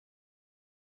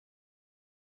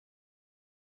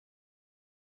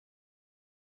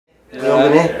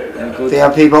Hogan here. Yeah, good.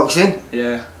 VIP boxing.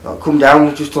 Yeah. I'll come down.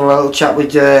 We've just done a little chat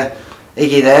with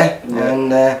Iggy there,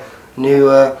 and new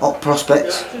hot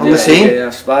prospect on the scene. Yeah,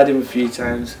 I've sparred him a few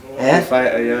times. Yeah. Good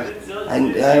fighter, yeah.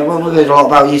 And well, we've heard a lot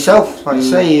about yourself. Like I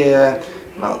say,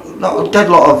 not a dead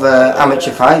lot of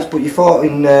amateur fights, but you fought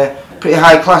in pretty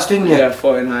high class, didn't you? Yeah, I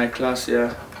fought in high class,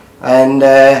 yeah. And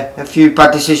a few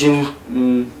bad decisions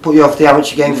put you off the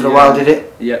amateur game for a while, did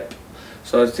it? Yep.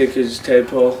 So I think it's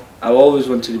pro. I always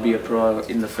wanted to be a pro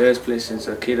in the first place since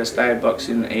a kid. I started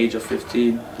boxing at the age of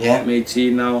 15. Yeah. I'm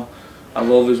 18 now. I've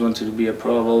always wanted to be a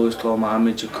pro. I've always told my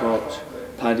amateur coach,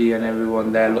 Paddy and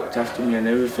everyone there looked after me and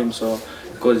everything. So,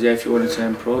 because if you want to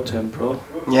turn pro, turn pro.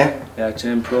 Yeah. Yeah, I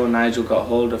turned pro. Nigel got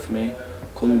hold of me,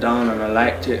 come down, and I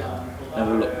liked it.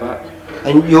 Never looked back.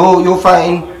 And you're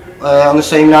fighting on the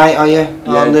same night, are you? Yeah,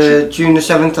 on the June the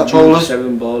 7th at Bowlers? June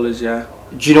 7 Bowlers, yeah.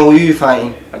 Do you know who you're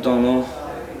fighting? I don't know.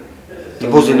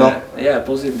 You're buzzing though? Yeah,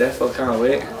 buzzing, definitely, can't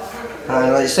wait.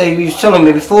 Like I say, you was telling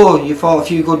me before, you fought a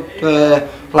few good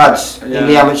lads in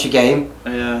the amateur game.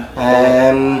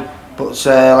 Yeah. But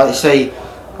like I say,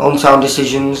 hometown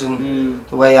decisions and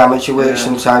the way amateur works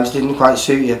sometimes didn't quite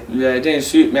suit you. Yeah, it didn't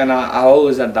suit me, and I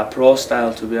always had that pro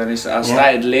style, to be honest. I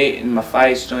started late in my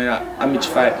fights, you know,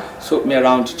 amateur fight took me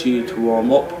around to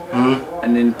warm up,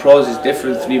 and then pros is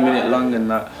different, 3 minute long and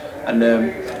that, and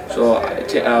so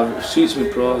it suits me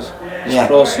pros.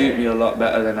 Pros suit me a lot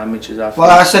better than amateurs. Well,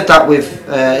 I said that with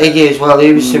Iggy as well.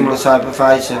 He was similar type of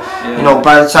fighter. Yeah. You know,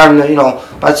 by the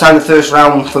time the first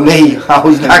round for me, I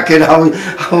was knackered. I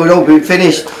would hope it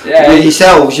finished. Yeah, with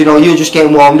yourselves, you know, you're just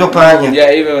getting warmed up, aren't you?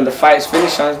 Yeah, even when the fight's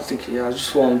finished, I was thinking, I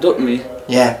just warmed up me.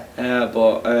 Yeah.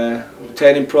 But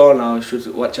turning pro now, you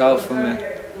should watch out for me.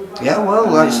 Yeah, well,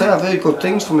 like I say, I've heard good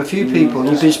things from a few people.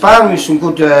 You've been sparring with some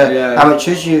good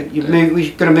amateurs. We're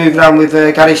going to move around with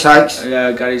Gary Sykes.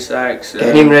 Yeah, Gary Sykes.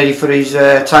 Getting him ready for his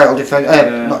title defence,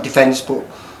 not defence, but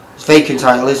it's vacant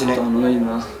title, isn't it? I don't know, you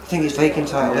know. I think it's vacant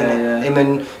title, isn't it? Yeah. Him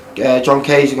and John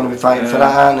Case are going to be fighting for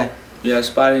that, aren't they? Yeah,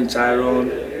 sparring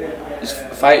Tyrone. He's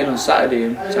fighting on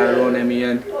Saturday, Tyrone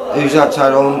MEN. Who's that,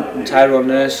 Tyrone? Tyrone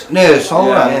Nurse. Nurse,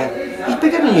 alright, yeah. He's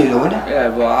bigger than you though, isn't he? Yeah,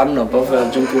 but I'm not bothered,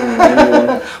 I'm jumping with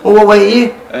anyone. Well, what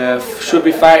weight are you? Should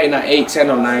be fighting at 8'10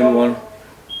 or 9'1.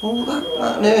 Oh,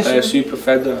 that Nurse? Super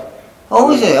feather.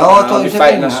 Oh, is it? Oh, I thought he was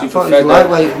fighting a super feather.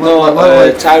 Lightweight.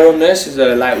 No, Tyrone Nurse is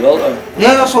a light welter.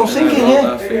 Yeah, that's what I'm thinking,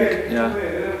 yeah. I think,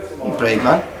 yeah. You're brave,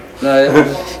 man. No,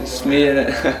 it's me,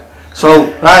 innit?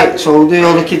 So, right, so the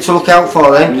other kids to look out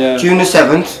for then, June the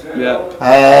 7th. Yeah.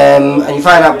 And you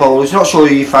fight at Bowlers. Not sure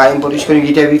who you're fighting, but it's going to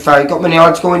be your debut fight. Got many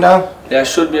lads going down? Yeah, I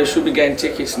should be getting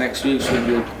tickets next week. Should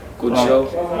be a good show.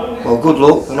 Well, good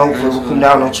luck, and hopefully we'll come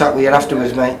down and chat with you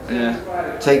afterwards, mate.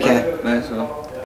 Yeah. Take care. Nice one.